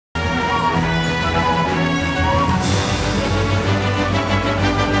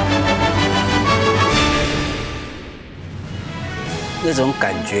那种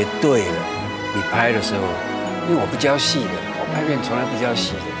感觉对了，你拍的时候，因为我不教戏的，我拍片从来不教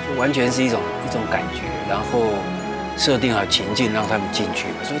戏的，就完全是一种感觉，然后设定好情境让他们进去，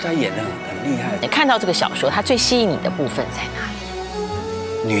所以他演得很厉害。你看到这个小说，它最吸引你的部分在哪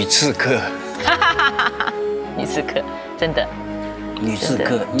里？女刺客，女刺客，真的。女刺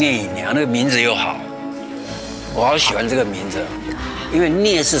客聂隐娘那个名字又好，我好喜欢这个名字，因为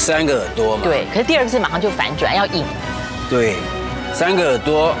聂是3个耳朵嘛。对，可是第2个字马上就反转，要隐。对，3个耳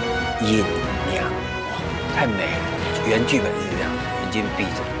朵，隐娘，哇，太美了。原剧本是这样，眼睛闭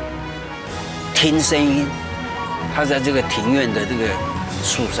着，听声音，他在这个庭院的这个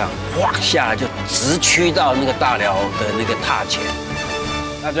树上，哗下来就直驱到那个大寮的那个榻前。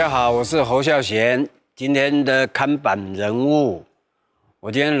大家好，我是侯孝贤，今天的看板人物。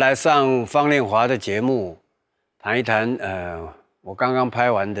我今天来上方念华的节目，谈一谈我刚刚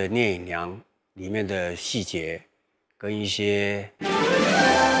拍完的《聂隐娘》里面的细节，跟一些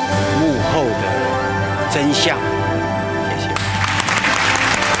幕后的真相。谢谢。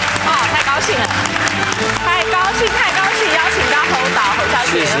太高兴了，太高兴，邀请到侯导侯孝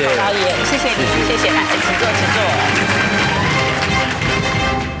贤侯导演，谢谢你，谢谢，来，请坐。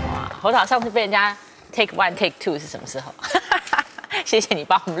哇，侯导上次被人家 take 1 take 2是什么时候？谢谢你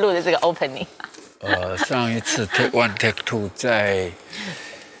帮我们录的这个 opening。上一次 take 1 take 2在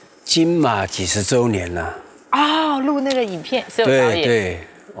金马几10周年了。哦，录那个影片是有导演。对，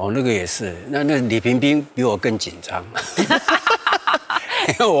那个也是。那李萍萍比我更紧张，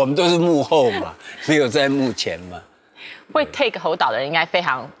因为我们都是幕后嘛，没有在幕前嘛。会 take 侯导的人应该非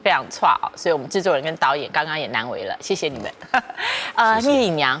常差哦，所以我们制作人跟导演刚刚也难为了，谢谢你们。聂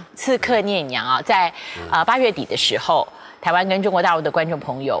隐娘，刺客聂隐娘啊，在8月底的时候，台湾跟中国大陆的观众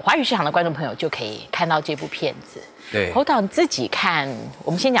朋友，华语市场的观众朋友就可以看到这部片子。对，侯导你自己看，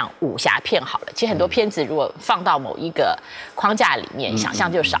我们先讲武侠片好了。其实很多片子如果放到某一个框架里面，想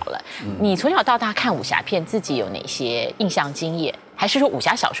象就少了。你从小到大看武侠片，自己有哪些印象经验？还是说武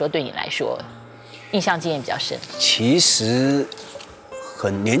侠小说对你来说印象经验比较深？其实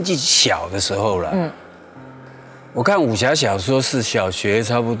很年纪小的时候了。我看武侠小说是小学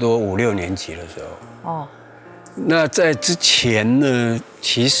差不多5、6年级的时候。哦。那在之前呢，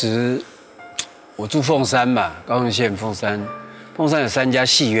其实我住凤山嘛，高雄县凤山有3家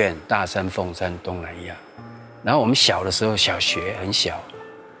戏院，大山、凤山、东南亚。然后我们小的时候，小学很小，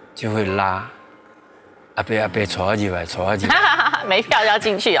就会拉阿伯带进来，没票就要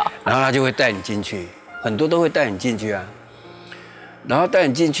进去哦。然后他就会带你进去，很多都会带你进去啊。然后带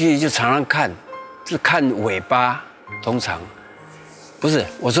你进去就常常看，是看尾巴，通常。不是，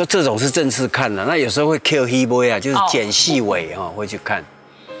我说这种是正式看的，那有时候会 kill he boy 啊，就是剪戏尾啊，会去看。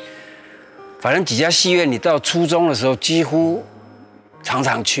反正几家戏院，你到初中的时候几乎常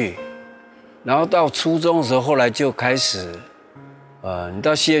常去，然后到初中的时候，后来就开始，你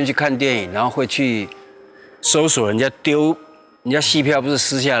到戏院去看电影，然后会去搜索人家戏票不是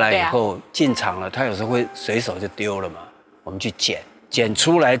撕下来以后进场了，他有时候会随手就丢了嘛，我们去捡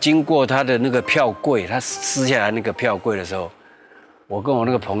出来，经过他的那个票柜，他撕下来那个票柜的时候。我跟我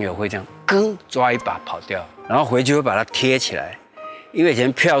那个朋友会这样，抓一把跑掉，然后回去会把它贴起来，因为以前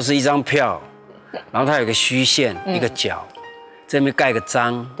票是一张票，然后它有个虚线，一个角，这边盖个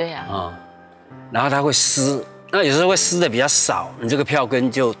章，对呀，然后它会撕，那有时候会撕的比较少，你这个票根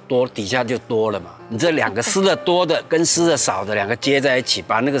就多，底下就多了嘛。你这2个撕的多的跟撕的少的2个接在一起，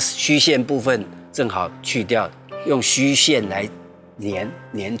把那个虚线部分正好去掉，用虚线来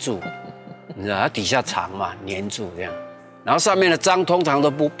粘住，你知道它底下长嘛，粘住这样。然后上面的章通常都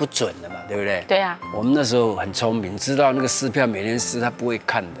不准的嘛，对不对？对啊。我们那时候很聪明，知道那个撕票每天撕他不会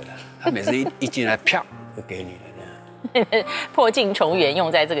看的啦，他每次一进来票就给你了这样。破镜重圆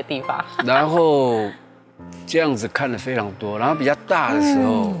用在这个地方。然后这样子看的非常多，然后比较大的时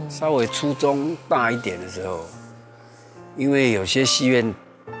候，稍微初中大一点的时候，因为有些戏院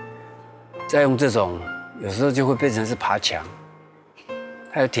在用这种，有时候就会变成是爬墙，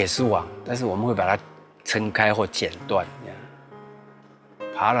它有铁丝网，但是我们会把它撑开或剪断，这样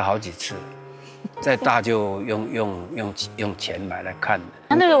爬了好几次，再大就用钱买来看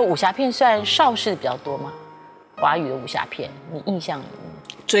的。那个武侠片算邵氏比较多吗？华语的武侠片，你印象里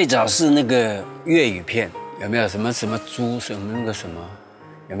面？最早是那个粤语片，有没有什么猪什么那个什么，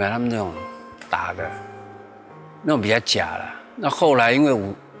有没有他们那种打的，那种比较假了。那后来因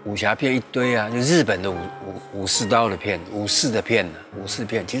为武侠片一堆啊，就日本的武士刀的片，武士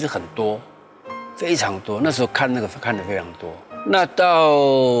片其实很多。非常多，那时候看那个看得非常多。那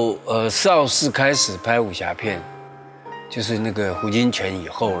到邵氏开始拍武侠片，就是那个胡金铨以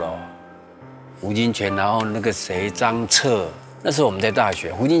后了。胡金铨，然后那个谁张彻，那时候我们在大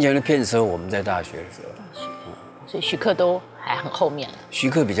学，胡金铨的片的时候我们在大学的时候。所以徐克都还很后面了。徐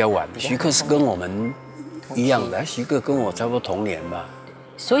克比较晚，徐克是跟我们一样的，徐克跟我差不多同年吧。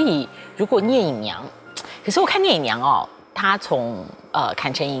所以如果聂隐娘，可是我看聂隐娘哦，她从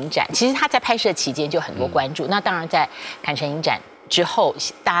坎城影展，其实她在拍摄期间就很多关注。那当然在坎城影展之后，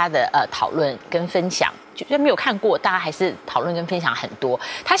大家的讨论跟分享，就算没有看过，大家还是讨论跟分享很多。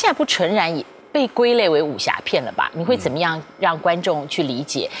她现在不纯然也被归类为武侠片了吧？你会怎么样让观众去理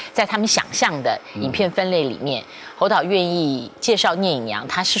解，在他们想象的影片分类里面，侯导愿意介绍聂隐娘，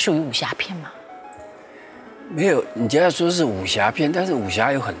它是属于武侠片吗？没有，你只要说是武侠片，但是武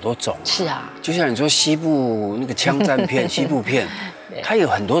侠有很多种。是啊，就像你说西部那个枪战片、西部片，它有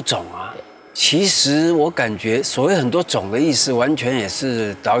很多种啊。其实我感觉所谓很多种的意思，完全也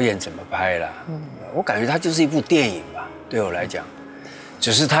是导演怎么拍啦。我感觉它就是一部电影吧，对我来讲，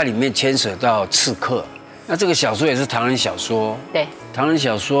只是它里面牵扯到刺客。那这个小说也是唐人小说，对，唐人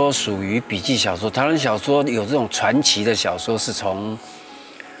小说属于笔记小说。唐人小说有这种传奇的小说，是从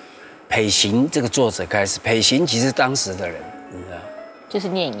裴行这个作者开始。裴行其实当时的人，你知道，就是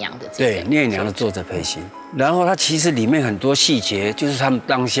聂隐娘的对，聂隐娘的作者裴行。然后他其实里面很多细节就是他们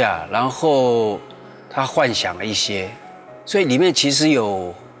当下，然后他幻想了一些，所以里面其实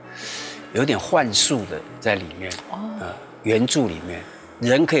有点幻术的在里面。原著里面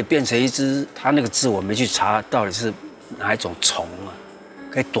人可以变成一只，他那个字我没去查到底是哪一种虫啊，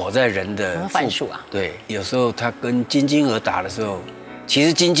可以躲在人的幻术啊。对，有时候他跟金晶儿打的时候，其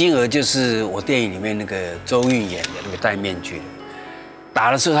实金晶儿就是我电影里面那个周韵演的那个戴面具的。打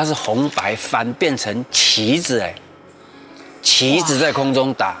的时候，它是红白翻变成旗子，旗子在空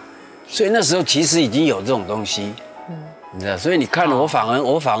中打，所以那时候其实已经有这种东西，你知道，所以你看了我反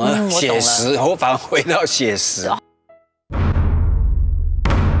而写实，我反而回到写实。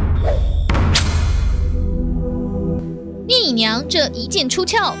聂隐娘这一剑出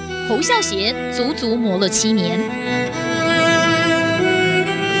鞘，侯孝贤足足磨了7年。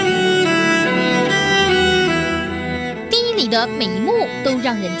的每一幕都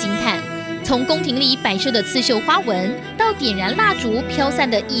让人惊叹，从宫廷里摆设的刺绣花纹，到点燃蜡烛飘散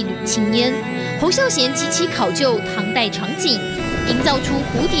的一缕青烟，侯孝贤极其考究唐代场景，营造出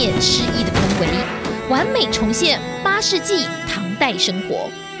古典诗意的氛围，完美重现8世纪唐代生活。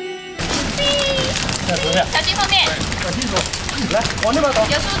小心后面，小心走，来往那边走，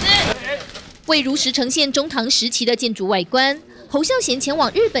有树枝。为如实呈现中唐时期的建筑外观，侯孝贤前往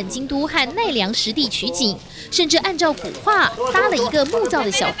日本京都和奈良实地取景，甚至按照古画搭了一个木造的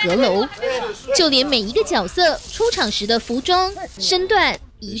小阁楼，就连每一个角色出场时的服装、身段、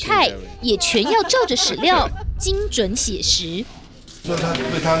仪态，也全要照着史料精准写实。说他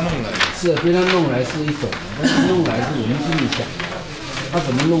被他弄来，是被他弄来是一种，但是弄来是我们心里想，他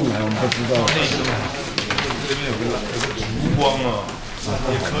怎么弄来我们不知道。这边有个烛光啊，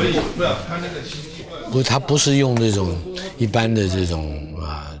也可以，不要他那个不，他不是用那种一般的这种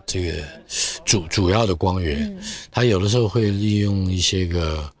这个主要的光源，他有的时候会利用一些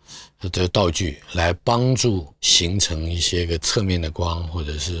个的道具来帮助形成一些个侧面的光，或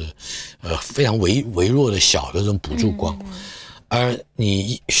者是非常微弱的小的这种补助光，而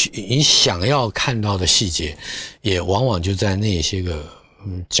你想要看到的细节，也往往就在那些个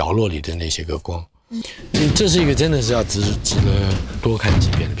角落里的那些个光。这是一个真的是要值得多看几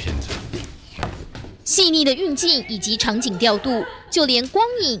遍的片子。细腻的运镜以及场景调度，就连光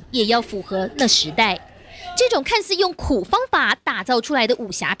影也要符合那时代。这种看似用苦方法打造出来的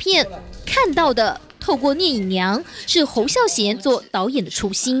武侠片，看到的透过聂隐娘是侯孝贤做导演的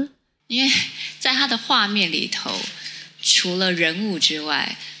初心。因为在他的画面里头，除了人物之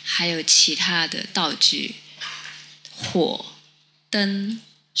外，还有其他的道具，火、灯、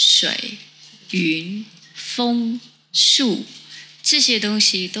水、云、风、树，这些东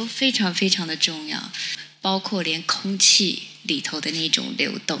西都非常非常的重要，包括连空气里头的那种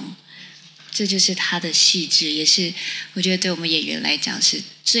流动，这就是它的细致，也是我觉得对我们演员来讲是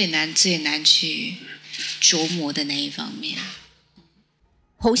最难去琢磨的那一方面。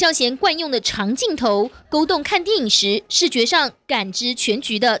侯孝贤惯用的长镜头，勾动看电影时视觉上感知全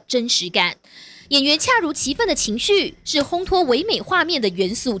局的真实感。演员恰如其分的情绪是烘托唯美画面的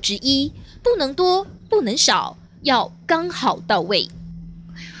元素之一，不能多，不能少，要刚好到位。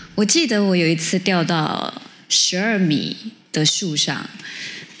我记得我有一次掉到12米的树上，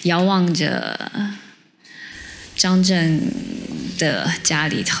遥望着张震的家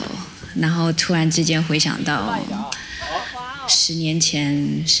里头，然后突然之间回想到10年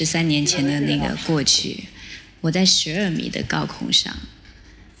前、13年前的那个过去，我在12米的高空上，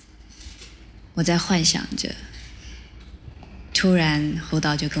我在幻想着，突然侯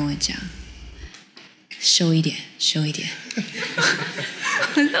导就跟我讲：收一点，收一点。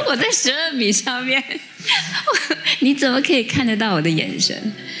我在12米上面，你怎么可以看得到我的眼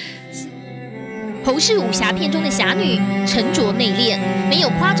神？侯氏武侠片中的侠女，沉着内敛，没有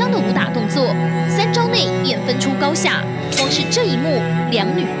夸张的武打动作，3招内便分出高下。光是这一幕，两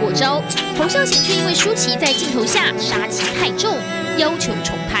女过招，侯孝贤却因为舒淇在镜头下杀气太重，要求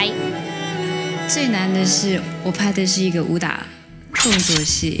重拍。最难的是，我拍的是一个武打动作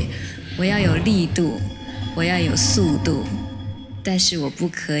戏，我要有力度，我要有速度，但是我不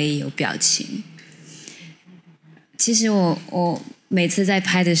可以有表情。其实我每次在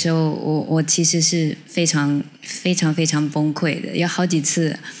拍的时候，我其实是非常崩溃的，有好几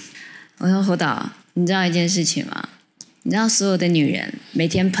次。我说侯导，你知道一件事情吗？你知道所有的女人每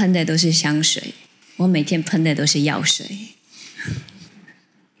天喷的都是香水，我每天喷的都是药水。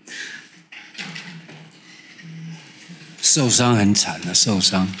受伤很惨的，受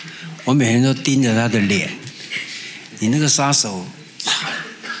伤，我每天都盯着他的脸。你那个杀手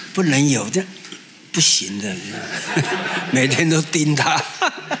不能有这。不行的，每天都盯他。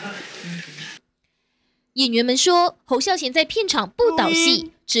演员们说，侯孝贤在片场不导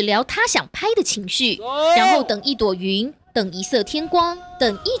戏，只聊他想拍的情绪，然后等一朵云，等一色天光，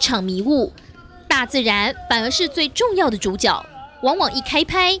等一场迷雾。大自然反而是最重要的主角。往往一开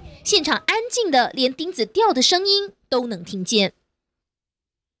拍，现场安静的连钉子掉的声音都能听见。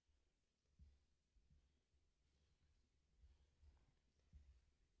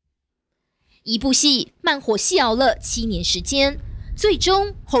一部戏慢火细熬了7年时间，最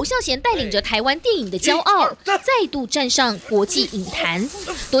终侯孝贤带领着台湾电影的骄傲，再度站上国际影坛，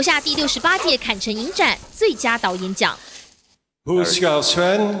夺下第68届坎城影展最佳导演奖。侯孝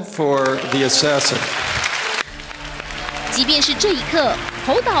贤 for The Assassin。即便是这一刻，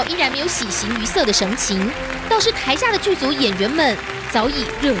侯导依然没有喜形于色的神情，倒是台下的剧组演员们早已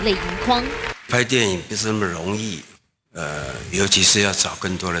热泪盈眶。拍电影不是那么容易，尤其是要找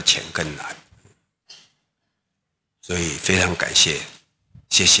更多的钱更难。所以非常感谢，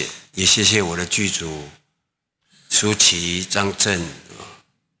谢谢，也谢谢我的剧组舒淇、张震，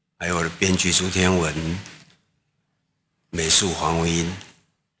还有我的编剧朱天文、美术黄文英，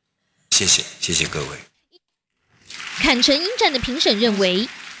谢谢，谢谢各位。坎城影展的评审认为，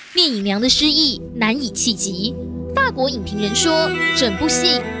聂隐娘的诗意难以企及。法国影评人说，整部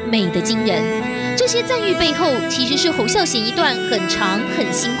戏美得惊人。这些赞誉背后，其实是侯孝贤一段很长、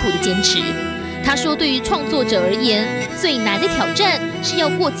很辛苦的坚持。他说，对于创作者而言，最难的挑战是要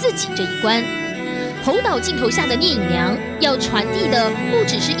过自己这一关。侯导镜头下的聂隐娘，要传递的不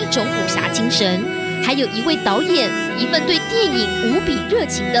只是一种武侠精神，还有一位导演一份对电影无比热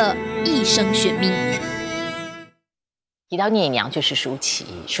情的一生悬命。提到聂隐娘就是舒淇，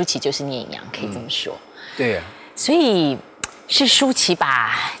舒淇就是聂隐娘，可以这么说。对呀。所以是舒淇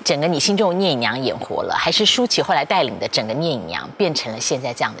把整个你心中的聂隐娘演活了，还是舒淇后来带领的整个聂隐娘变成了现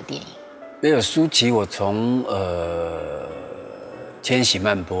在这样的电影？没有舒淇，我从千禧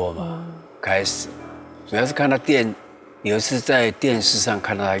慢播嘛开始，主要是看到有一次在电视上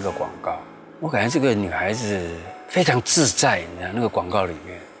看到她一个广告，我感觉这个女孩子非常自在，你知道那个广告里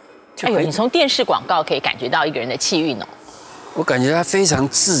面。哎呦，你从电视广告可以感觉到一个人的气韵哦。我感觉她非常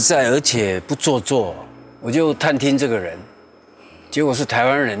自在，而且不做作。我就探听这个人，结果是台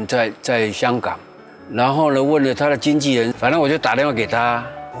湾人在香港，然后呢问了他的经纪人，反正我就打电话给他，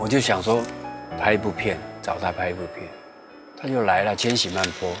我就想说拍一部片，找他拍一部片，他就来了，千禧慢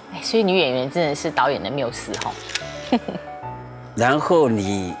播。所以女演员真的是导演的缪斯哈。然后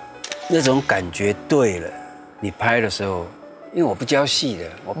你那种感觉对了，你拍的时候，因为我不教戏的，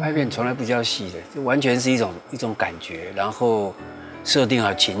我拍片从来不教戏的，就完全是一种感觉，然后设定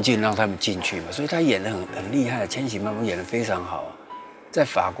好情境让他们进去嘛，所以他演得很厉害，千禧慢播演得非常好，在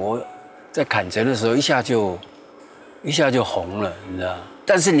法国在坎城的时候一下就红了，你知道。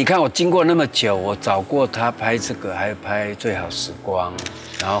但是你看我经过那么久，我找过他拍这个，还拍最好时光，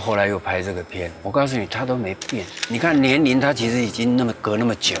然后后来又拍这个片，我告诉你他都没变。你看年龄他其实已经隔那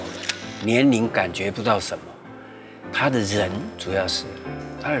么久了，年龄感觉不到什么，他的人主要是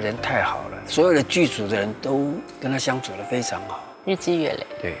他的人太好了，所有的剧组的人都跟他相处得非常好。日积月累。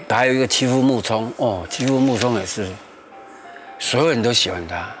对，还有一个欺负木聪哦，欺负木聪也是，所有人都喜欢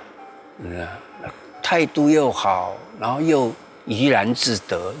他，态度又好，然后又怡然自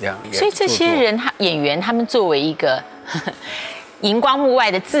得这样。所以这些人演员他们作为一个荧光幕外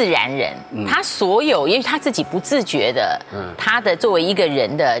的自然人，他所有也许他自己不自觉的，他的作为一个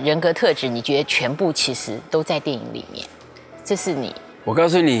人的人格特质，你觉得全部其实都在电影里面。这是你，我告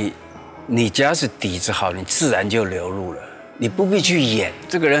诉你，你只要是底子好，你自然就流露了。你不必去演，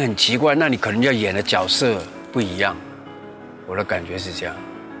这个人很奇怪，那你可能要演的角色不一样。我的感觉是这样，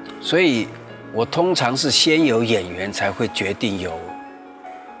所以我通常是先有演员才会决定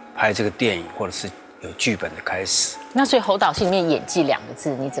拍这个电影，或者是有剧本的开始。那所以侯导戏里面演技2个字，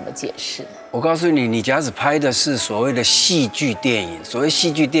你怎么解释？我告诉你，你假使拍的是所谓的戏剧电影，所谓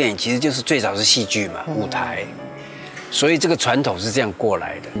戏剧电影其实就是最早是戏剧嘛，舞台。所以这个传统是这样过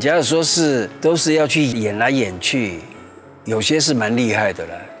来的。你假如说是都是要去演来演去，有些是蛮厉害的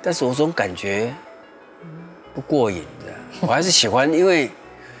了，但是我总感觉不过瘾的。我还是喜欢，因为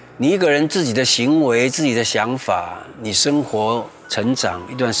你一个人自己的行为、自己的想法，你生活成长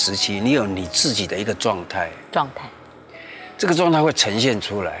一段时期，你有你自己的一个状态。这个状态会呈现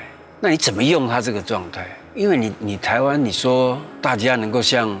出来。那你怎么用它这个状态？因为你台湾，你说大家能够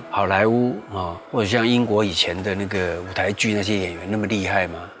像好莱坞啊，或者像英国以前的那个舞台剧那些演员那么厉害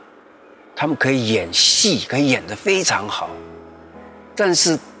吗？他们可以演戏，可以演得非常好，但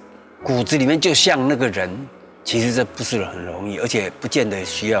是骨子里面就像那个人，其实这不是很容易，而且不见得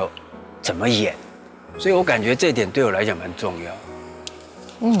需要怎么演。所以我感觉这一点对我来讲蛮重要。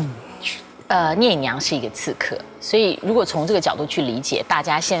聂隐娘是一个刺客，所以如果从这个角度去理解，大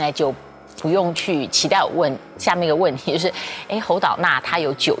家现在就不用去期待我问下面一个问题，就是，侯导那他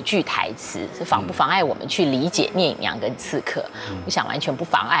有9句台词，是妨不妨碍我们去理解聂隐娘跟刺客？我想完全不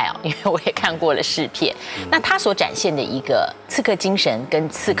妨碍哦，因为我也看过了试片。那他所展现的一个刺客精神跟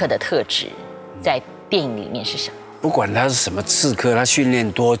刺客的特质，在电影里面是什么？不管他是什么刺客，他训练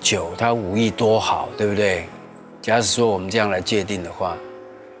多久，他武艺多好，对不对？假如说我们这样来界定的话，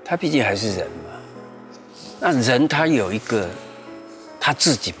他毕竟还是人嘛。那人他有一个他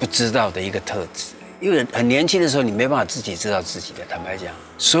自己不知道的一个特质，因为很年轻的时候你没办法自己知道自己的，坦白讲。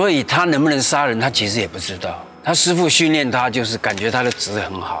所以他能不能杀人，他其实也不知道。他师父训练他，就是感觉他的质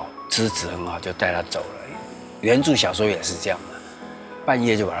很好，资质很好，就带他走了。原著小说也是这样的，半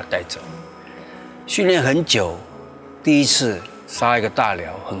夜就把他带走。训练很久，第一次杀一个大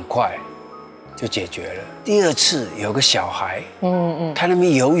寮很快就解决了。第2次有个小孩，他那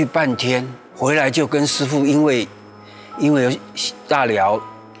边犹豫半天，回来就跟师父因为有大寮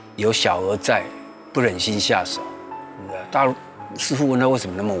有小儿在，不忍心下手。师父问他为什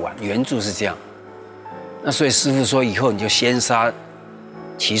么那么晚，原著是这样。那所以师父说以后你就先杀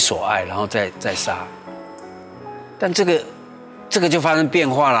其所爱，然后再杀。但这个就发生变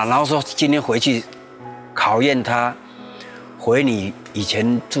化了，然后说今天回去考验他，回你以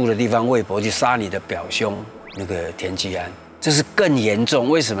前住的地方魏博去杀你的表兄那个田吉安，这是更严重。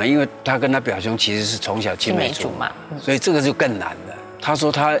为什么？因为他跟他表兄其实是从小青梅竹马，所以这个就更难了。他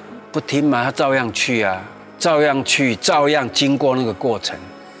说他不听嘛，他照样去啊，照样去，照样经过那个过程。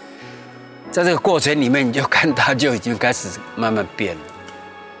在这个过程里面，你就看他就已经开始慢慢变了。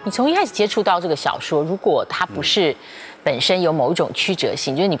你从一开始接触到这个小说，如果它不是本身有某一种曲折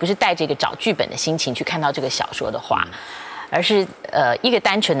性，就是你不是带着一个找剧本的心情去看到这个小说的话，而是一个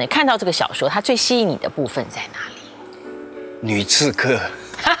单纯的看到这个小说，它最吸引你的部分在哪里？女刺客，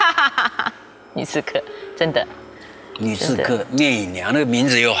女刺客，真的。女刺客聂隐娘那个名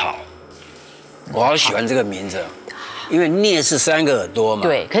字又好，我好喜欢这个名字，因为聂是3个耳朵嘛。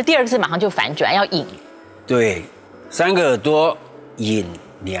对，可是第2个字马上就反转，要隐。对，3个耳朵隐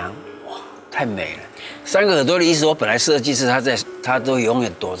娘，哇，太美了。3个耳朵的意思，我本来设计是他都永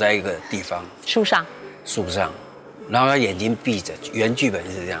远躲在一个地方，树上，然后他眼睛闭着，原剧本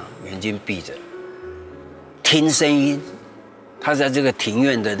是这样，眼睛闭着，听声音。他在这个庭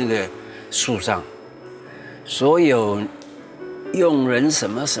院的那个树上，所有佣人什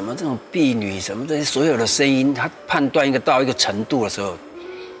么什么这种婢女什么这些所有的声音，他判断到一个程度的时候，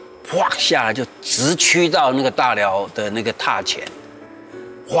哗下来就直驱到那个大寮的那个榻前，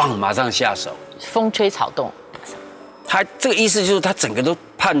晃马上下手，风吹草动。他这个意思就是他整个都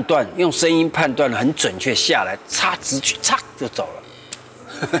判断，用声音判断的很准确，下来插直去，插就走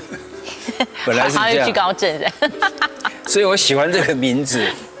了。本来是这样，居高镇人。所以我喜欢这个名字，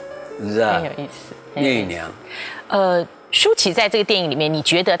你知道？很有意思。聂隐娘。舒淇在这个电影里面，你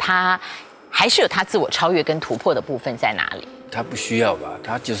觉得他还是有他自我超越跟突破的部分在哪里？他不需要吧，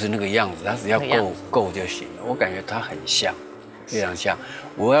他就是那个样子，他只要够就行了。我感觉他很像，非常像。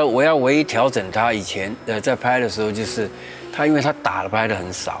我要唯一调整他以前在拍的时候，就是他因为他打的拍的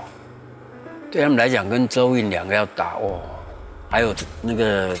很少，对他们来讲跟周韵2个要打哦，还有那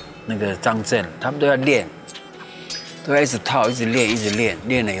个张震，他们都要练，都要一直套，一直练，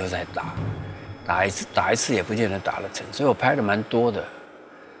练了以后才打一次也不见得打得成，所以我拍的蛮多的。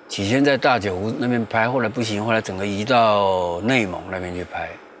起先在大九湖那边拍，后来不行，后来整个移到内蒙那边去拍，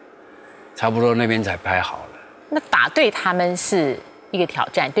差不多那边才拍好了。那打对他们是一个挑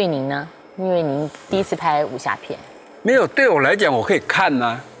战，对您呢？因为您第一次拍武侠片。没有，对我来讲，我可以看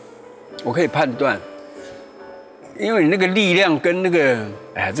啊，我可以判断，因为你那个力量跟那个，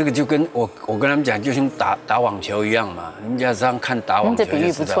哎，这个就跟我跟他们讲，就像打网球一样嘛。你们家常看打网球，这比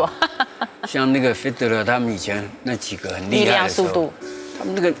喻不错。像那个费德勒他们以前那几个很厉害的时候，力量、速度，他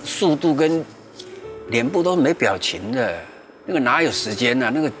们那个速度跟脸部都没表情的，那个哪有时间啊？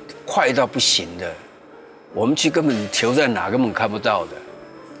那个快到不行的，我们去根本球在哪根本看不到的，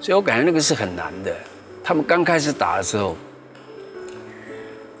所以我感觉那个是很难的。他们刚开始打的时候，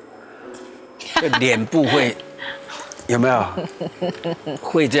这脸部会有没有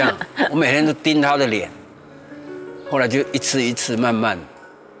会这样？我每天都盯他的脸，后来就一次一次慢慢，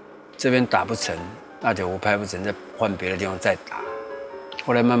这边打不成，大脚舞拍不成，再换别的地方再打，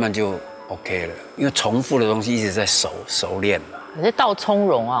后来慢慢就 OK 了，因为重复的东西一直在熟练嘛。可是到从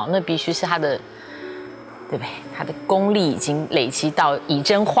容啊，那必须是他的，对不对？他的功力已经累积到以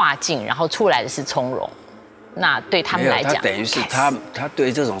真化境，然后出来的是从容。那对他们来讲，他等于是他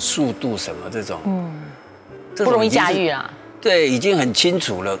对这种速度什么这种，不容易驾驭啊。对，已经很清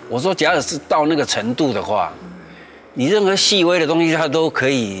楚了。我说，假如是到那个程度的话，你任何细微的东西他都可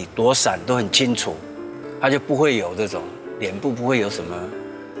以躲闪，都很清楚，他就不会有这种脸部不会有什么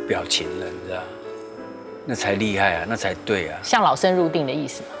表情了，你知道？那才厉害啊，那才对啊。像老僧入定的意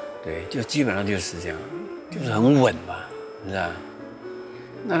思嘛。对，就基本上就是这样，就是很稳嘛，你知道？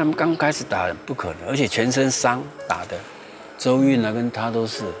那他们刚开始打不可能，而且全身伤打的，周韵啊跟他都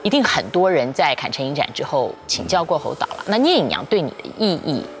是。一定很多人在坎城影展之后请教过侯导了。那聂隐娘对你的意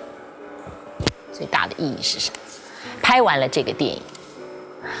义，最大的意义是什么？拍完了这个电影，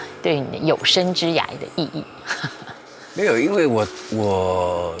对你的有生之涯的意义？没有，因为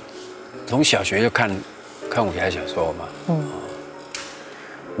我从小学就看武侠小说嘛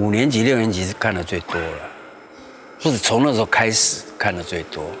，5年级、6年级是看的最多了，或者从那时候开始看的最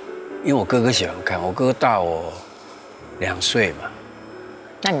多，因为我哥哥喜欢看，我哥哥大我2岁嘛。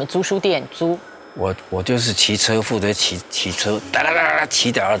那你们租书店租？我就是骑车，负责骑车，哒哒哒哒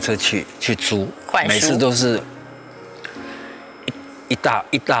骑脚踏车去租，每次都是一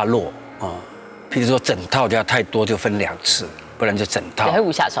大摞啊。譬如说整套就要太多，就分2次，不然就整套。对，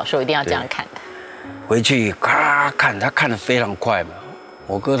武侠小说一定要这样看的。回去咔看，他看得非常快嘛。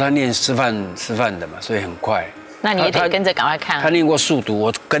我哥他念师范的嘛，所以很快。那你也得跟着赶快看。他念过速读，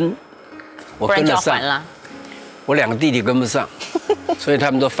我跟得上。我2个弟弟跟不上，所以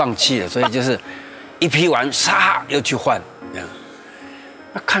他们都放弃了。所以就是一批完，唰又去换，这样。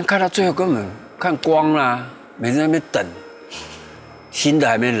那看到最后根本看光啦，每天在那边等，新的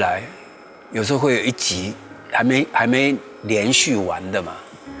还没来，有时候会有一集还没连续完的嘛，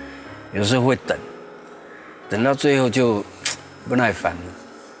有时候会等到最后就不耐烦了。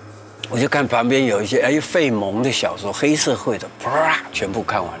我就看旁边有一些费蒙的小说，黑社会的，啪全部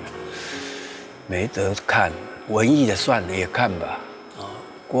看完了，没得看。文艺的算了，也看吧。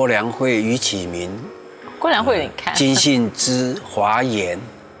郭良慧、于启明，郭良慧有点看。金信之、华严，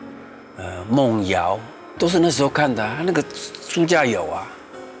孟瑶，都是那时候看的。他那个书架有啊，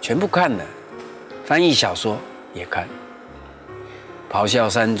全部看了。翻译小说也看，咆哮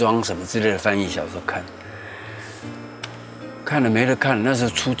山庄什么之类的翻译小说看了没得看。那时候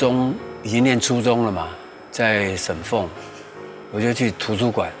初中已经念初中了嘛，在省凤，我就去图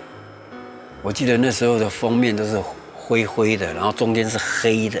书馆。我记得那时候的封面都是灰的，然后中间是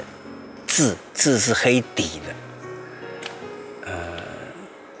黑的，字是黑底的。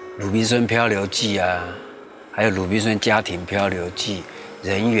鲁滨孙漂流记啊，还有鲁滨孙家庭漂流记、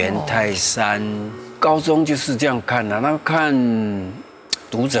人猿泰山。高中就是这样看的，那看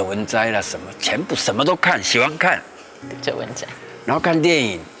读者文摘啦，什么全部什么都看，喜欢看读者文摘，然后看电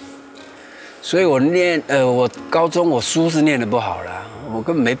影。所以我我高中我书是念得不好啦，我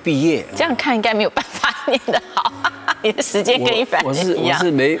根本没毕业。这样看应该没有办法念得好，你的时间跟一般人一样。我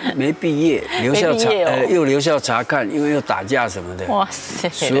是没毕业，又留校察看，因为又打架什么的。哇塞！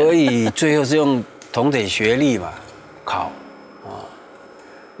所以最后是用同等学历嘛考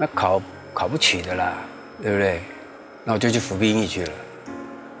那考不起的啦，对不对？那我就去服兵役去了。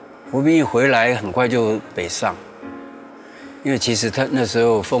服兵役回来很快就北上，因为其实他那时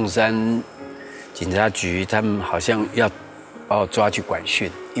候凤山警察局他们好像要把我抓去管训，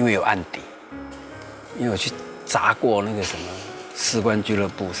因为有案底，因为我去砸过那个什么士官俱乐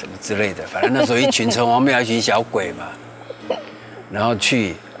部什么之类的，反正那时候一群城隍庙一群小鬼嘛，然后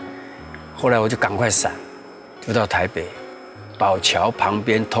去，后来我就赶快闪，就到台北宝桥旁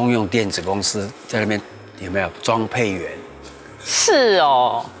边通用电子公司，在那边有没有装配员？是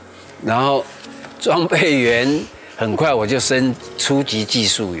哦，然后装配员很快我就升初级技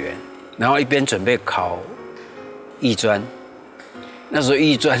术员。然后一边准备考艺专，那时候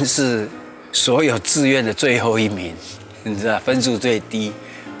艺专是所有志愿的最后1名，你知道分数最低，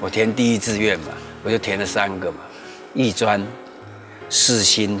我填第1志愿嘛，我就填了3个嘛，艺专、世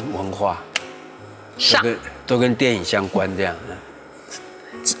新文化，都跟电影相关这样。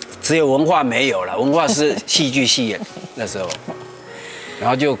只有文化没有了，文化是戏剧系那时候，然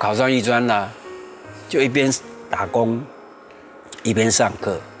后就考上艺专啦，就一边打工一边上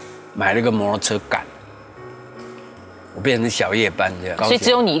课，买了个摩托车赶，我变成小夜班这样。所以只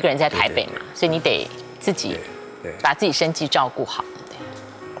有你一个人在台北嘛，所以你得自己把自己生计照顾好。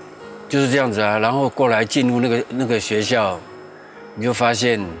就是这样子啊，然后过来进入那个学校，你就发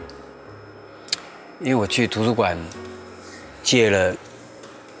现，因为我去图书馆借了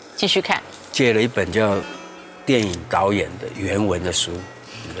一本叫《电影导演的原文的书，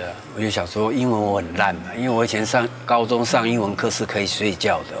对吧？我就想说，英文我很烂嘛，因为我以前高中上英文课是可以睡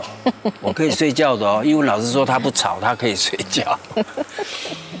觉的哦，我可以睡觉的哦，英文老师说他不吵，他可以睡觉。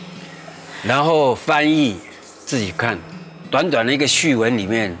然后翻译自己看，短短的一个序文里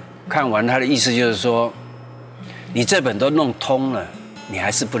面。看完他的意思就是说，你这本都弄通了，你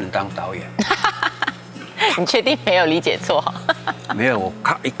还是不能当导演。你确定没有理解错？没有，我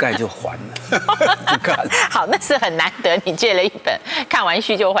咔一盖就还了，不看。好，那是很难得，你借了一本看完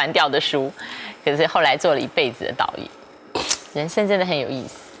序就还掉的书，可是后来做了一辈子的导演，人生真的很有意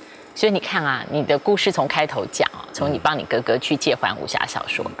思。所以你看啊，你的故事从开头讲啊，从你帮你哥哥去借还武侠小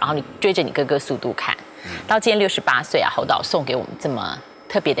说，然后你追着你哥哥速度看，到今天68岁啊，侯导送给我们这么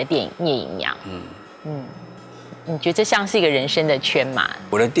特别的电影《聂隐娘》，你觉得这像是一个人生的圈码？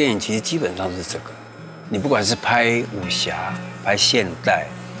我的电影其实基本上是这个，你不管是拍武侠、拍现代，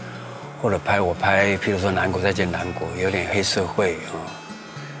或者我拍，譬如说《南国再见南国》，有点黑社会啊，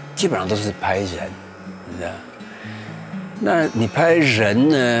基本上都是拍人，你知道？那你拍人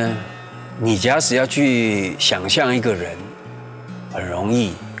呢？你假使要去想象一个人，很容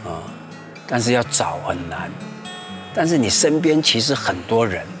易啊，但是要找很难。但是你身边其实很多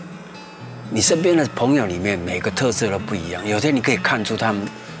人，你身边的朋友里面每个特色都不一样，有些你可以看出他们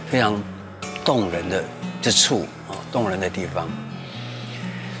非常动人的之处啊，动人的地方。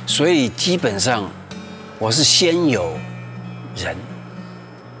所以基本上我是先有人，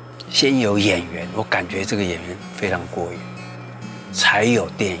先有演员，我感觉这个演员非常过瘾，才有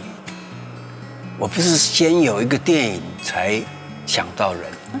电影。我不是先有一个电影才想到人。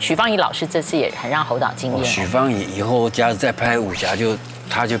许芳宜老师这次也很让侯导惊艳。许芳宜以后假如再拍武侠，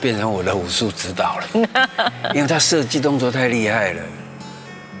他就变成我的武术指导了，因为他设计动作太厉害了。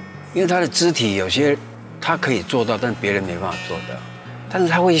因为他的肢体有些他可以做到，但别人没办法做到。但是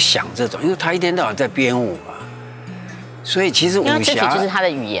他会想这种，因为他一天到晚在编舞嘛，所以其实武侠肢体就是他的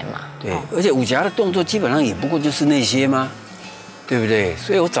语言嘛。对，而且武侠的动作基本上也不过就是那些吗？对不对？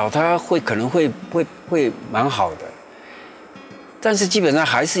所以我找他可能会蛮好的。但是基本上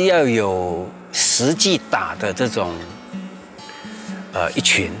还是要有实际打的这种，一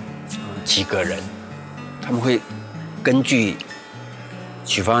群几个人，他们会根据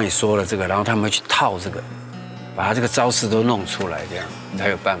许芳也说了这个，然后他们会去套这个，把他这个招式都弄出来，这样才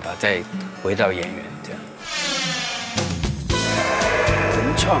有办法再回到演员这样。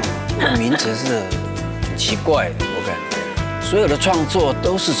文创这个名词是很奇怪的，我感觉所有的创作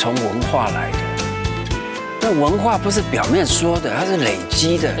都是从文化来的。那文化不是表面说的，它是累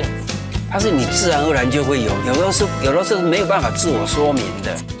积的，它是你自然而然就会有，有的时候没有办法自我说明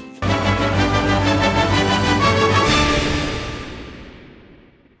的。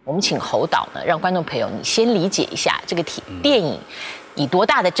我们请侯导呢，让观众朋友你先理解一下这个电影以多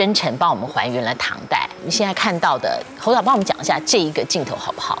大的真诚帮我们还原了唐代。我们现在看到的，侯导帮我们讲一下这一个镜头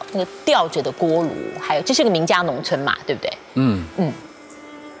好不好？那个吊着的锅炉，还有这是个名家农村嘛，对不对？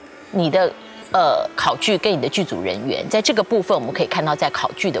你的考据跟你的剧组人员，在这个部分我们可以看到，在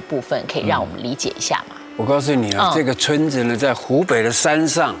考据的部分可以让我们理解一下嘛？我告诉你啊，这个村子呢，在湖北的山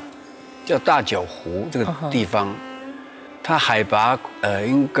上，叫大九湖这个地方，它海拔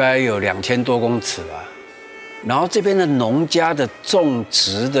应该有2000多公尺吧。然后这边的农家的种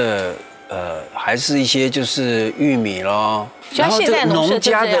植的还是一些就是玉米咯。然后这个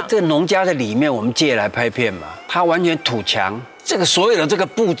农家的里面，我们借来拍片嘛，它完全土墙。这个所有的这个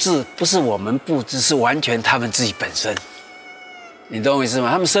布置不是我们布置，是完全他们自己本身，你懂我意思吗？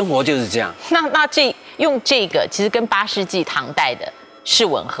他们生活就是这样。那用这个其实跟8世纪唐代的是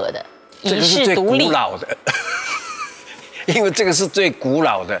吻合的，这个是最古老的，因为这个是最古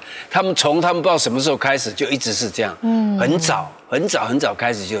老的。他们不知道什么时候开始就一直是这样，很早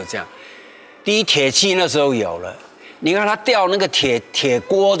开始就是这样。第一铁器那时候有了，你看他吊那个铁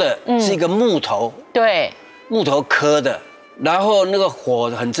锅的是一个木头，对，木头刻的。然后那个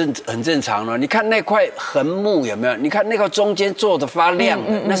火很正常了，你看那块横木有没有？你看那个中间做的发亮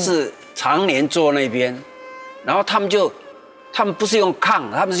的，那是常年做那边。然后他们不是用炕，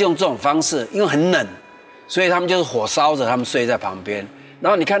他们是用这种方式，因为很冷，所以他们就是火烧着，他们睡在旁边。然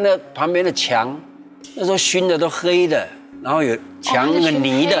后你看那旁边的墙，那时候熏的都黑的，然后有墙那个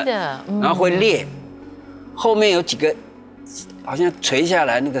泥的，然后会裂。后面有几个好像垂下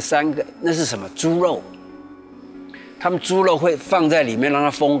来那个3个，那是什么？猪肉。他们猪肉会放在里面让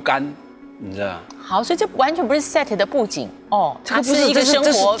它风干，你知道吗？好，所以这完全不是 set 的布景哦，它是一个生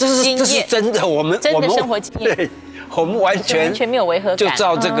活经验，这是真的，我们真的生活经验，对，我们完全没有违和感，就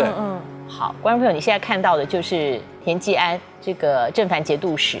照这个。好，观众朋友，你现在看到的就是田季安这个正反节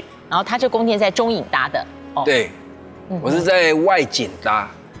度使，然后他这宫殿在中影搭的，哦，对，我是在外景搭，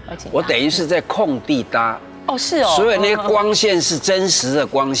我等于是在空地搭。哦，是哦，所以那些光线是真实的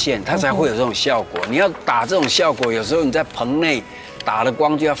光线，它才会有这种效果。你要打这种效果，有时候你在棚内打的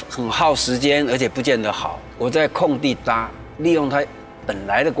光就要很耗时间，而且不见得好。我在空地搭，利用它本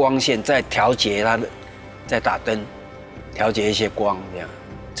来的光线，再调节它的，再打灯，调节一些光，这样，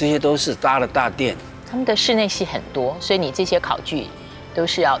这些都是搭了大殿。他们的室内戏很多，所以你这些考据都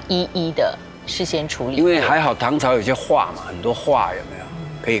是要一一的事先处理。因为还好唐朝有些画嘛，很多画有没有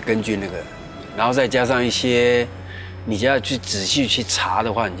可以根据那个。然后再加上一些，你就要去仔细去查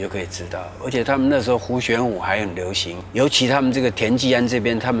的话，你就可以知道。而且他们那时候胡旋舞还很流行，尤其他们这个田季安这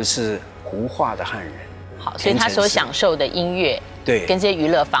边，他们是胡化的汉人。好，所以他所享受的音乐，对，跟这些娱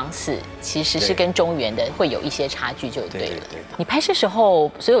乐方式，其实是跟中原的会有一些差距，就对了。你拍摄时候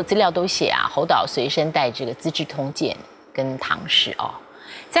所有资料都写啊，侯导随身带这个《资治通鉴》跟唐诗哦。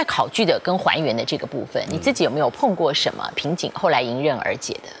在考据的跟还原的这个部分，你自己有没有碰过什么瓶颈？后来迎刃而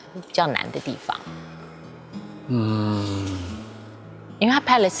解的比较难的地方？因为他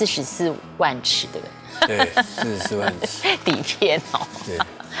拍了44万尺，对不对？对，44万尺底片哦。对，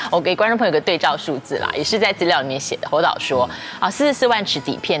我给观众朋友有个对照数字啦，也是在资料里面写的。侯导说44万尺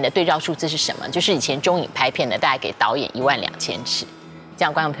底片的对照数字是什么？就是以前中影拍片的，大概给导演12000尺，这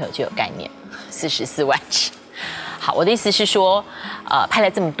样观众朋友就有概念。44万尺。好，我的意思是说，拍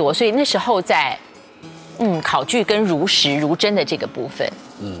了这么多，所以那时候在考据跟如实如真的这个部分，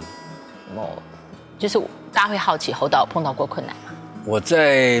就是大家会好奇侯导碰到过困难吗？我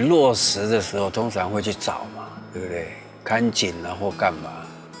在落实的时候，通常会去找嘛，对不对？看景啊或干嘛。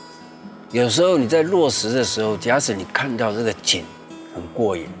有时候你在落实的时候，假使你看到这个景很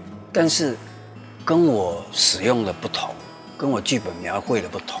过瘾，但是跟我使用的不同，跟我剧本描绘的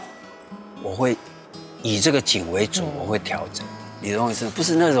不同，我会以这个景为主，我会调整。你懂我意思？不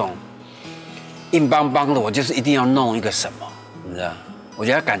是那种硬邦邦的，我就是一定要弄一个什么，你知道？我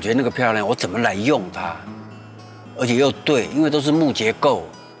觉得感觉那个漂亮，我怎么来用它，而且又对，因为都是木结构，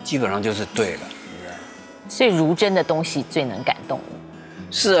基本上就是对了，你知道？所以如真的东西最能感动你。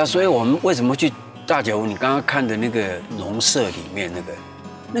是啊，所以我们为什么去大酒屋？你刚刚看的那个农舍里面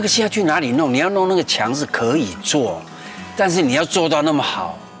那个现在去哪里弄？你要弄那个墙是可以做，但是你要做到那么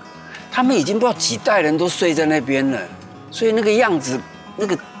好，他们已经不知道几代人都睡在那边了，所以那个样子，那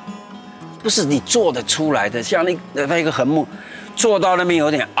个不是你做得出来的。像那一个横木，做到那边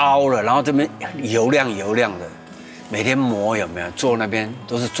有点凹了，然后这边油亮的，每天磨有没有？做那边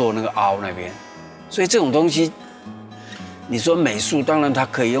都是做那个凹那边，所以这种东西。你说美术，当然它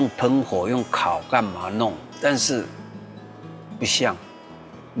可以用喷火、用烤干嘛弄，但是不像，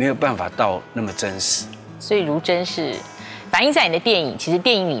没有办法到那么真实。所以如真是反映在你的电影。其实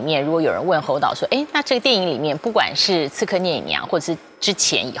电影里面，如果有人问侯导说：“哎，那这个电影里面，不管是《刺客聶隐娘》，或者是之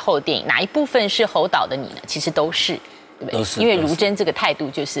前以后的电影，哪一部分是侯导的你呢？”其实都是，对不对？都是。因为如真这个态度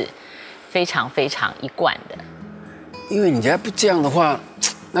就是非常非常一贯的。因为你要不这样的话。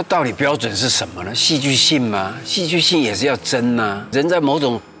那到底标准是什么呢？戏剧性吗？戏剧性也是要真啊。人在某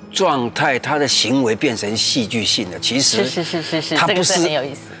种状态，他的行为变成戏剧性的，其实是，他不是很有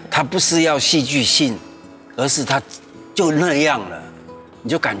意思。他不是要戏剧性，而是他就那样了，你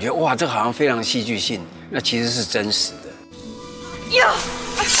就感觉哇，这好像非常戏剧性，那其实是真实的。呀！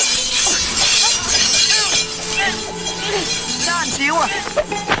山小啊，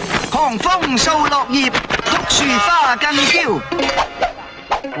寒風掃落葉，綠樹花更嬌。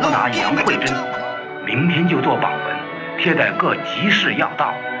拨打杨慧珍，明天就做榜文，贴在各集市要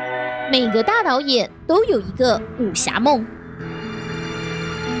道。每个大导演都有一个武侠梦。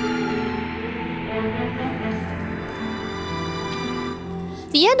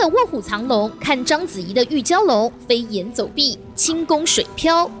李安的《卧虎藏龙》，看章子怡的《玉娇龙》，飞檐走壁，轻功水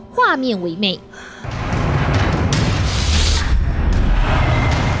飘，画面唯美。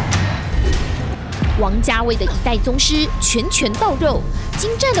王家卫的一代宗师，拳拳到肉，精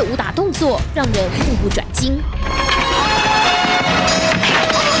湛的武打动作让人目不转睛。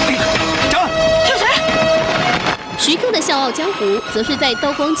是谁？徐克的《笑傲江湖》则是在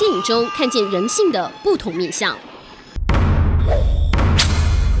刀光剑影中看见人性的不同面向。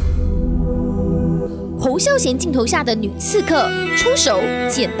侯侯孝贤镜头下的女刺客出手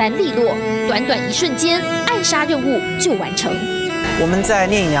简单利落，短短1瞬间，暗杀任务就完成。我们在《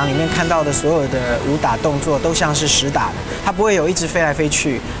聶隐娘》里面看到的所有的武打动作都像是实打的，它不会有一直飞来飞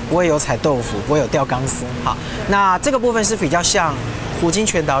去，不会有踩豆腐，不会有吊钢丝。好，那这个部分是比较像胡金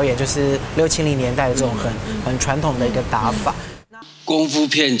铨导演，就是60、70年代的这种很传统的一个打法。功夫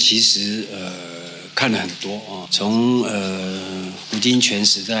片其实看了很多啊，从胡金铨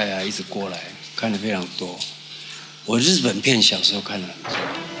时代啊一直过来，看了非常多。我日本片小时候看了很多。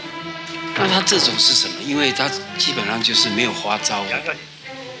那他这种是什么？因为他基本上就是没有花招，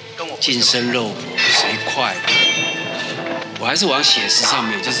近身肉搏，谁快？我还是往写实上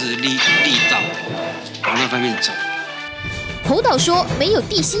面，就是力道往那方面走。侯导说，没有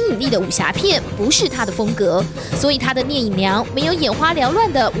地心引力的武侠片不是他的风格，所以他的《聶隐娘》没有眼花缭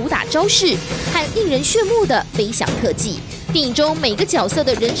乱的武打招式和令人炫目的飞翔特技。电影中每个角色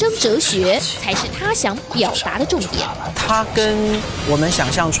的人生哲学，才是他想表达的重点。它跟我们想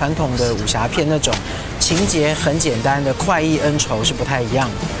象传统的武侠片那种情节很简单的快意恩仇是不太一样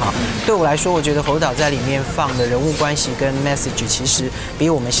的啊。对我来说，我觉得侯导在里面放的人物关系跟 message， 其实比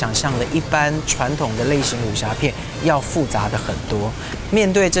我们想象的一般传统的类型武侠片要复杂的很多。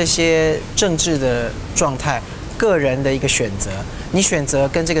面对这些政治的状态，个人的一个选择，你选择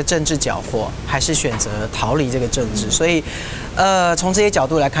跟这个政治搅和，还是选择逃离这个政治？所以，从这些角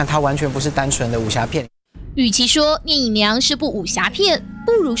度来看，它完全不是单纯的武侠片。与其说《聶隐娘》是部武侠片，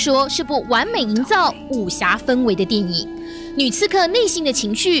不如说是部完美营造武侠氛围的电影。女刺客内心的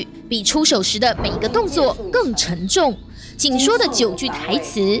情绪比出手时的每一个动作更沉重，仅说的9句台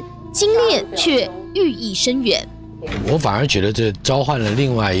词，精炼却寓意深远。我反而觉得这召唤了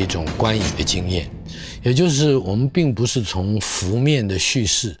另外一种观影的经验。也就是我们并不是从浮面的叙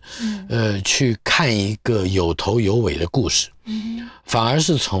事，去看一个有头有尾的故事，反而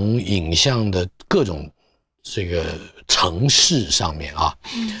是从影像的各种这个程式上面啊，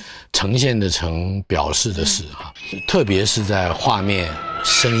呈现的成表示的是啊，特别是在画面、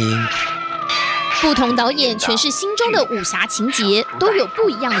声音。不同导演诠释心中的武侠情节，都有不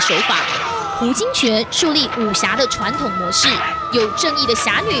一样的手法。胡金铨树立武侠的传统模式，有正义的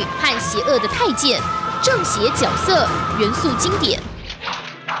侠女和邪恶的太监，正邪角色元素经典。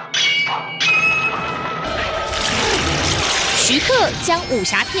徐克将武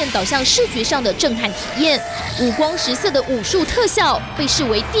侠片导向视觉上的震撼体验，五光十色的武术特效被视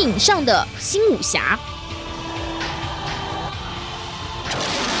为电影上的新武侠。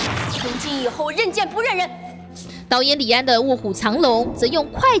从今以后认贱不认人。导演李安的《卧虎藏龙》则用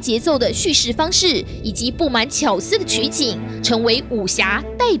快节奏的叙事方式以及布满巧思的取景，成为武侠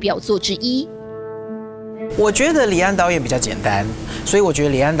代表作之一。我觉得李安导演比较简单，所以我觉得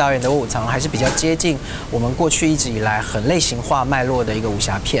李安导演的《卧虎藏龙》还是比较接近我们过去一直以来很类型化脉络的一个武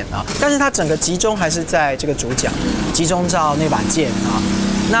侠片啊。但是它整个集中还是在这个主角，集中到那把剑啊。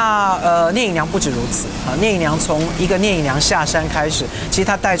那聶隐娘不止如此啊，聶隐娘从一个聶隐娘下山开始，其实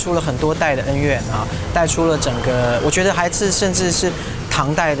它带出了很多代的恩怨啊，带出了整个我觉得还是甚至是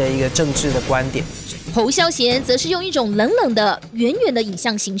唐代的一个政治的观点。侯孝贤则是用一种冷冷的、远远的影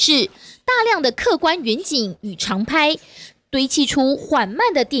像形式，大量的客观远景与长拍，堆砌出缓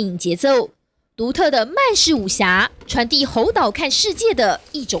慢的电影节奏，独特的慢式武侠，传递侯导看世界的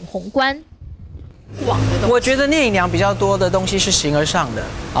一种宏观。我觉得聶隐娘比较多的东西是形而上的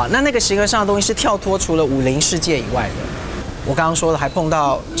啊，那个形而上的东西是跳脱除了武林世界以外的。我刚刚说的还碰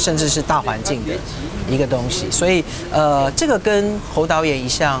到甚至是大环境的一个东西，所以这个跟侯导演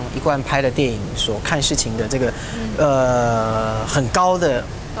一贯拍的电影所看事情的这个很高的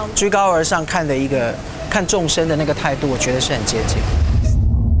居高而上看的一个看众生的那个态度，我觉得是很接近。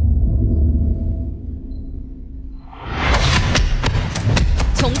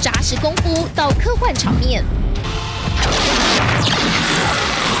从扎实功夫到科幻场面，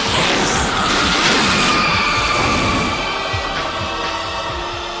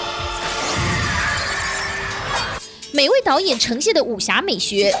每位导演呈现的武侠美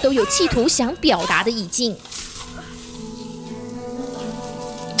学都有企图想表达的意境。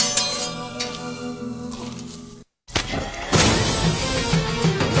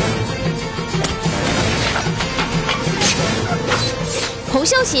侯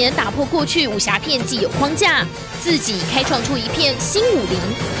孝贤打破过去武侠片既有框架，自己开创出一片新武林，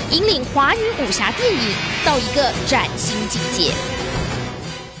引领华语武侠电影到一个崭新境界。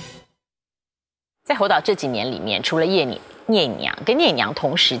在侯导这几年里面，除了聶隐娘跟聶隐娘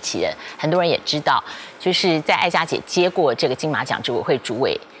同时期的，很多人也知道，就是在艾嘉姐接过这个金马奖执委会主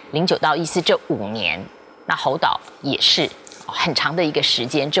委09到14这5年，那侯导也是很长的一个时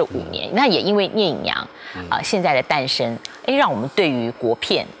间，这5年，那也因为聶隐娘现在的诞生，让我们对于国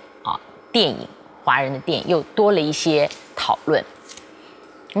片电影华人的电影又多了一些讨论，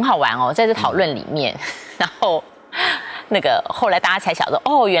很好玩哦。在这讨论里面，然后那个后来大家才晓得，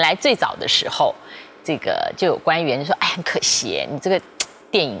哦，原来最早的时候，这个就有官员说，哎，很可惜，你这个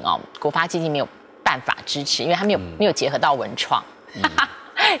电影哦，国发基金没有办法支持，因为他没有结合到文创，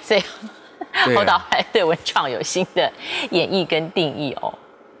所以侯导还对文创有新的演绎跟定义哦。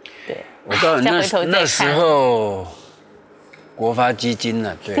对，我告诉你，那时候国发基金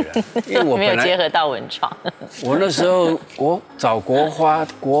呢，对了，因为我没有结合到文创。我那时候找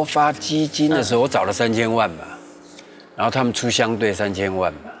国发基金的时候，我找了3000万吧，然后他们出相对3000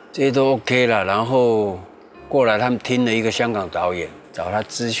万吧，这些都 OK 了。然后过来，他们听了一个香港导演找他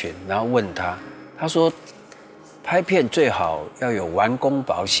咨询，然后问他，他说拍片最好要有完工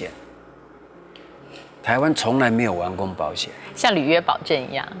保险。台湾从来没有完工保险，像履约保证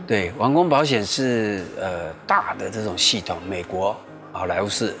一样。对，完工保险是大的这种系统，美国、好莱坞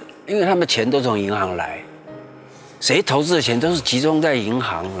是，因为他们钱都从银行来，谁投资的钱都是集中在银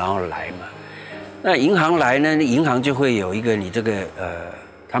行，然后来嘛。那银行来呢，银行就会有一个你这个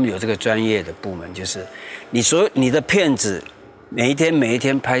他们有这个专业的部门，就是你的片子每一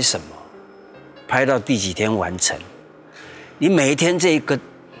天拍什么，拍到第几天完成，你每一天这个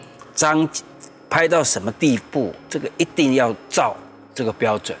章拍到什么地步，这个一定要照这个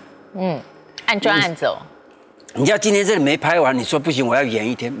标准。按专案走。你要今天这里没拍完，你说不行，我要延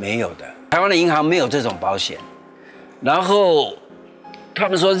1天，没有的。台湾的银行没有这种保险。然后他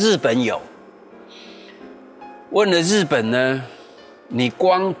们说日本有，问了日本呢，你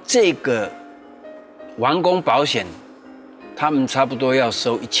光这个完工保险，他们差不多要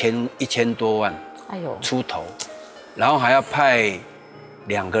收1000多万，哎呦，出头，然后还要派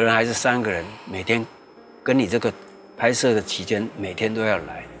2个人还是3个人，每天跟你这个拍摄的期间，每天都要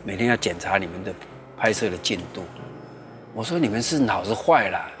来，每天要检查你们的拍摄的进度。我说你们是脑子坏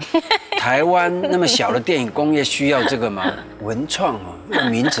了，台湾那么小的电影工业需要这个吗？文创哦，这个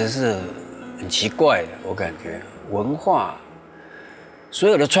名词是很奇怪的，我感觉文化，所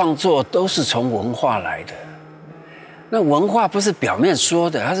有的创作都是从文化来的。那文化不是表面说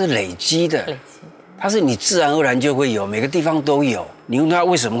的，它是累积的。它是你自然而然就会有，每个地方都有。你问他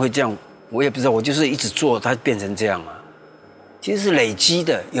为什么会这样，我也不知道，我就是一直做，它变成这样啊。其实是累积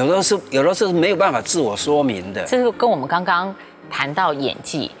的，有的时候是没有办法自我说明的。这是跟我们刚刚谈到演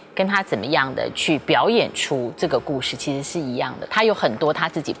技，跟他怎么样的去表演出这个故事，其实是一样的。他有很多他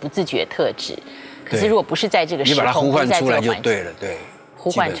自己不自觉的特质，可是如果不是在这个时空，你把它呼唤出来就对了，对，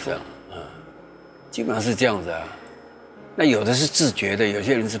呼唤出来，基本上是这样子啊。那有的是自觉的，有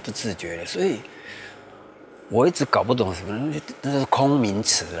些人是不自觉的，所以。我一直搞不懂什么东西，那是空名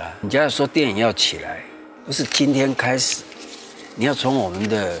词啦。人家说电影要起来，不是今天开始，你要从我们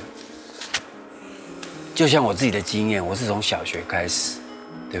的，就像我自己的经验，我是从小学开始，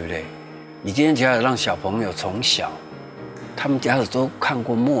对不对？你今天只要让小朋友从小，他们家里都看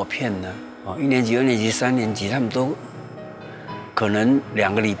过默片呢，哦，1年级、2年级、3年级，他们都可能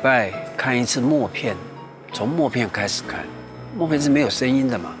2个礼拜看一次默片，从默片开始看，默片是没有声音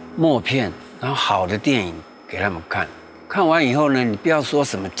的嘛，默片，然后好的电影。给他们看，看完以后呢，你不要说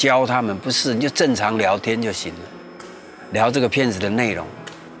什么教他们，不是，你就正常聊天就行了，聊这个片子的内容，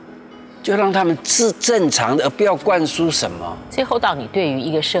就让他们正常的，而不要灌输什么。所以侯导，你对于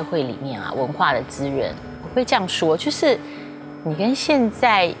一个社会里面啊，文化的资源，我会这样说，就是你跟现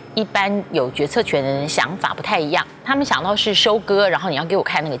在一般有决策权的人想法不太一样，他们想到是收割，然后你要给我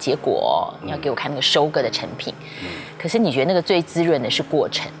看那个结果，你要给我看那个收割的成品。可是你觉得那个最滋润的是过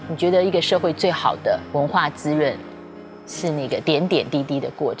程？你觉得一个社会最好的文化滋润是那个点点滴滴的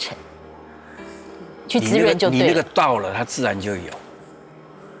过程，去滋润就对了。你那个到了，它自然就有。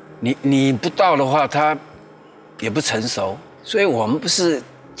你不到的话，它也不成熟。所以我们不是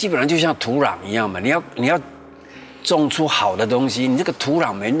基本上就像土壤一样嘛？你要种出好的东西，你这个土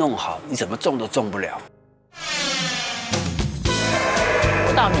壤没弄好，你怎么种都种不了。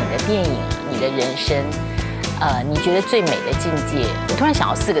说到你的电影，你的人生。你觉得最美的境界？我突然想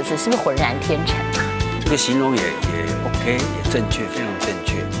到4个字，是不是浑然天成啊？这个形容也 OK， 也正确，非常正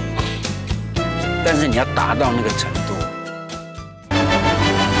确。但是你要达到那个程度。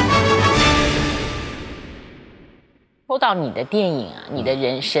说到你的电影啊，你的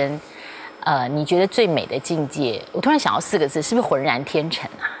人生，你觉得最美的境界？我突然想到4个字，是不是浑然天成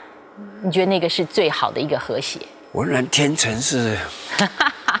啊？你觉得那个是最好的一个和谐？浑然天成是。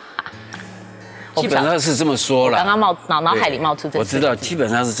基本上是这么说了。刚刚脑海里冒出这，我知道，基本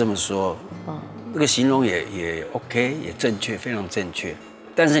上是这么说。这个形容也 OK， 也正确，非常正确。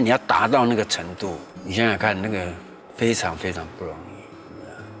但是你要达到那个程度，你想想看，那个非常非常不容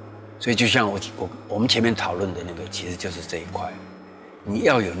易。所以就像我们前面讨论的那个，其实就是这一块，你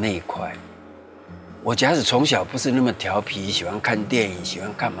要有那一块，我假使从小不是那么调皮，喜欢看电影，喜欢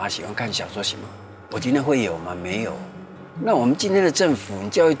干嘛，喜欢看小说，什么，我今天会有吗？没有。那我们今天的政府，你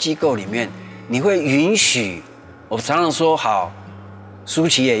教育机构里面，你会允许？我常常说好，舒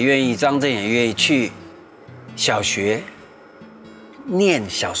淇也愿意，张震也愿意去小学念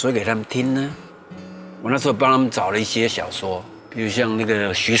小说给他们听呢。我那时候帮他们找了一些小说，比如像那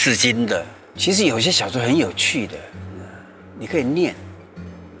个徐世金的，其实有些小说很有趣的，你可以念，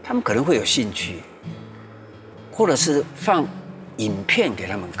他们可能会有兴趣。或者是放影片给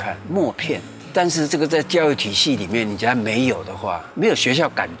他们看，默片。但是这个在教育体系里面，你家没有的话，没有学校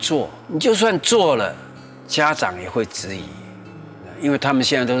敢做。你就算做了，家长也会质疑，因为他们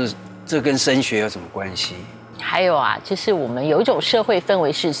现在都是这跟升学有什么关系？还有啊，就是我们有一种社会氛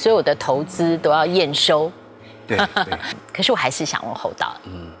围是所有的投资都要验收。对。可是我还是想问侯导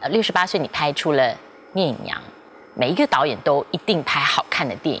，68岁你拍出了《聂隐娘》。每一个导演都一定拍好看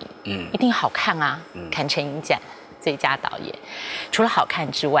的电影，一定好看啊！坎城影展最佳导演，除了好看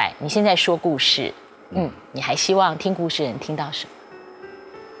之外，你现在说故事，你还希望听故事人听到什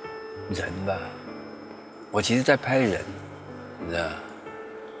么？人吧，我其实在拍人，你知道，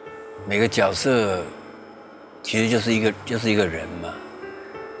每个角色其实就是一个人嘛。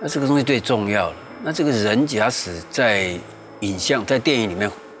那这个东西最重要了。那这个人假使在影像在电影里面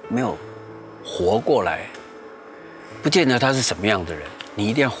没有活过来。不见得他是什么样的人，你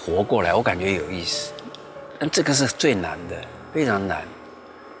一定要活过来，我感觉有意思。但这个是最难的，非常难，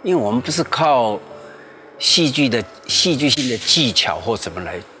因为我们不是靠戏剧性的技巧或什么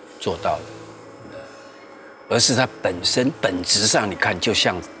来做到的，而是他本质上，你看就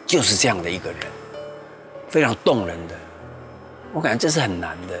是这样的一个人，非常动人的。我感觉这是很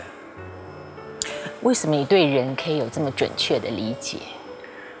难的。为什么你对人可以有这么准确的理解？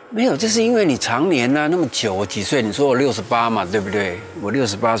没有，这是因为你常年啊那么久，我几岁？你说我68嘛，对不对？我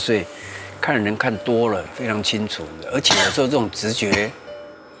68岁，看人看多了，非常清楚的。而且有时候这种直觉，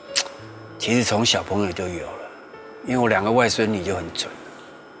其实从小朋友就有了。因为我2个外孙女就很准，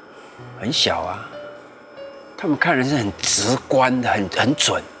很小啊，他们看人是很直观的，很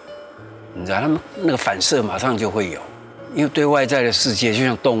准，你知道，他们那个反射马上就会有。因为对外在的世界就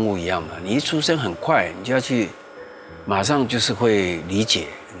像动物一样嘛，你一出生很快，你就要去，马上就是会理解。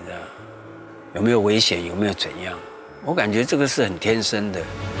有没有危险？有没有怎样？我感觉这个是很天生的。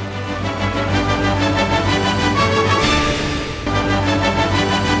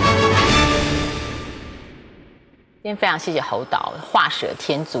今天非常谢谢侯导，画蛇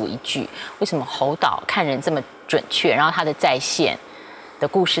添足一句，为什么侯导看人这么准确，然后他的在线的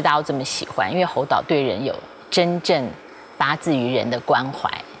故事大家都这么喜欢？因为侯导对人有真正发自于人的关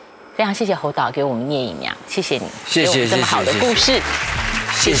怀。非常谢谢侯导给我们聂隐娘，谢谢你，谢谢这么好的故事。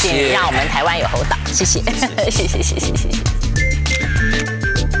谢谢你让我们台湾有侯导，谢谢，谢谢。